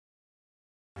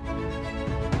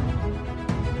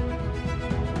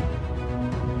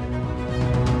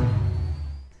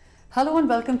Hello and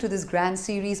welcome to this grand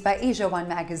series by AsiaOne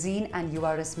Magazine and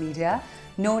URS Media,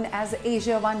 known as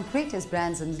AsiaOne Greatest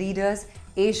Brands and Leaders,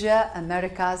 Asia,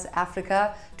 Americas,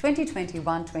 Africa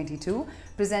 2021-22,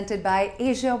 presented by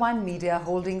AsiaOne Media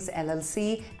Holdings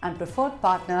LLC and preferred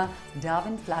partner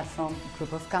Darwin Platform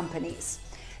Group of Companies.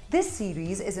 This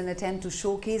series is an attempt to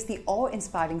showcase the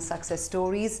awe-inspiring success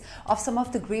stories of some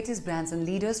of the greatest brands and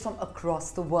leaders from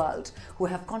across the world who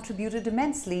have contributed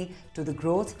immensely to the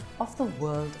growth of the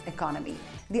world economy.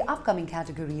 The upcoming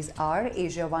categories are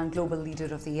AsiaOne Global Leader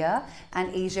of the Year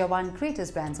and AsiaOne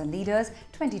Greatest Brands and Leaders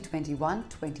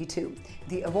 2021-22.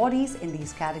 The awardees in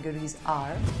these categories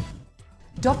are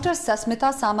Dr.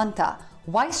 Sasmita Samanta,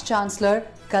 Vice-Chancellor,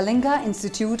 Kalinga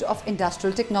Institute of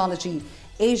Industrial Technology,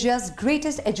 Asia's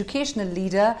Greatest Educational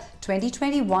Leader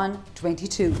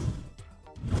 2021-22.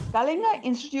 Kalinga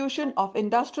Institution of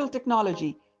Industrial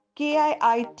Technology,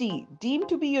 KIIT, deemed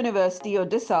to be University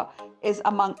Odisha, is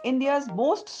among India's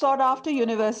most sought-after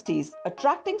universities,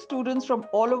 attracting students from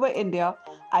all over India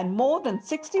and more than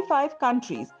 65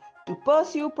 countries to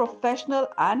pursue professional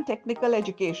and technical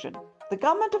education. The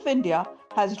Government of India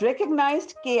has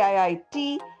recognized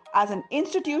KIIT as an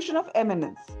institution of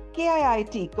eminence.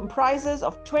 KIIT comprises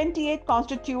of 28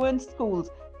 constituent schools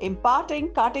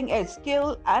imparting cutting-edge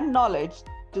skill and knowledge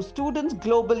to students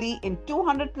globally in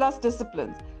 200+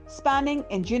 disciplines spanning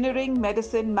engineering,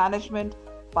 medicine, management,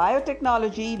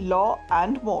 biotechnology, law,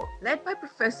 and more. Led by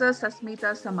Professor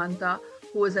Sasmita Samanta,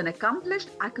 who is an accomplished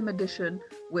academician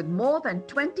with more than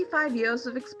 25 years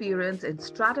of experience in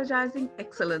strategizing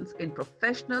excellence in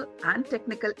professional and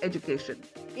technical education.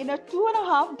 In her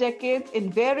 2.5 decades in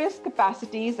various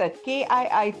capacities at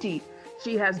KIIT,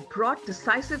 she has brought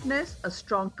decisiveness, a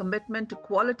strong commitment to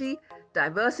quality,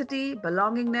 diversity,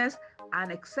 belongingness,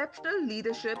 and exceptional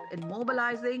leadership in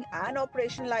mobilizing and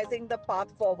operationalizing the path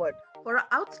forward. For her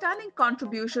outstanding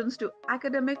contributions to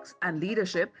academics and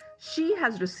leadership, she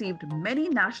has received many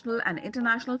national and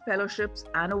international fellowships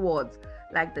and awards,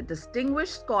 like the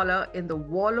Distinguished Scholar in the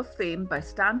Wall of Fame by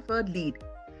Stanford LEAD,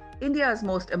 India's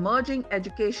Most Emerging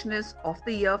Educationist of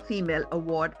the Year Female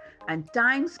Award, and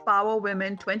Times Power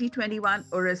Women 2021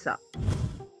 Odisha.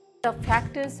 The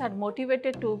factors are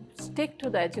motivated to stick to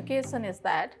the education is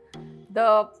that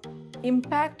the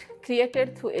impact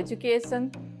created through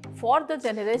education for the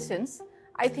generations,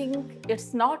 I think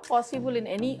it's not possible in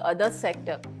any other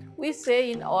sector. We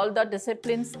say in all the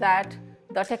disciplines that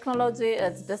the technology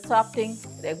is disrupting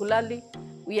regularly.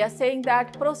 We are saying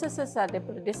that processes are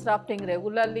disrupting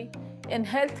regularly. In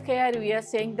healthcare, we are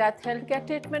saying that healthcare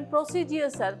treatment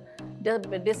procedures are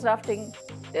disrupting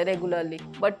regularly.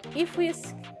 But if we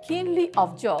keenly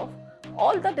observe,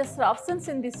 all the disruptions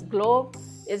in this globe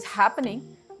is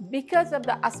happening because of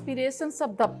the aspirations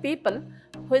of the people,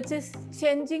 which is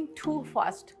changing too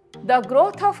fast. The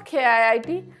growth of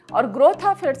KIIT or growth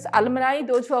of its alumni,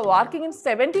 those who are working in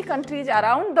 70 countries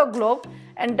around the globe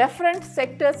and different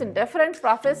sectors in different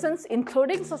professions,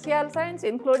 including social science,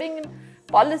 including in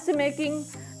policy making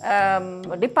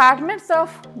departments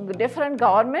of different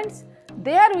governments,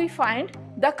 there we find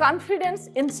the confidence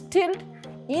instilled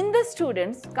in the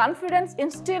students, confidence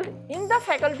instilled in the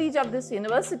faculties of this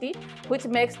university, which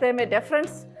makes them a different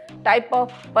type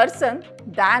of person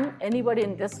than anybody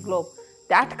in this globe.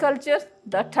 That culture,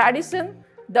 the tradition,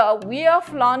 the way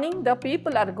of learning, the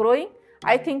people are growing.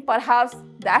 I think perhaps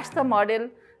that's the model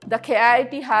the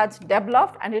KIIT has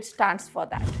developed and it stands for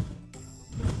that.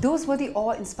 Those were the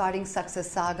awe-inspiring success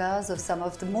sagas of some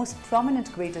of the most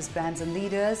prominent greatest brands and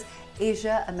leaders,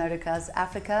 Asia, Americas,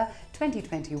 Africa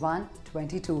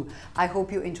 2021-22. I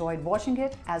hope you enjoyed watching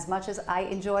it as much as I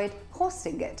enjoyed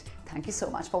hosting it. Thank you so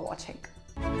much for watching.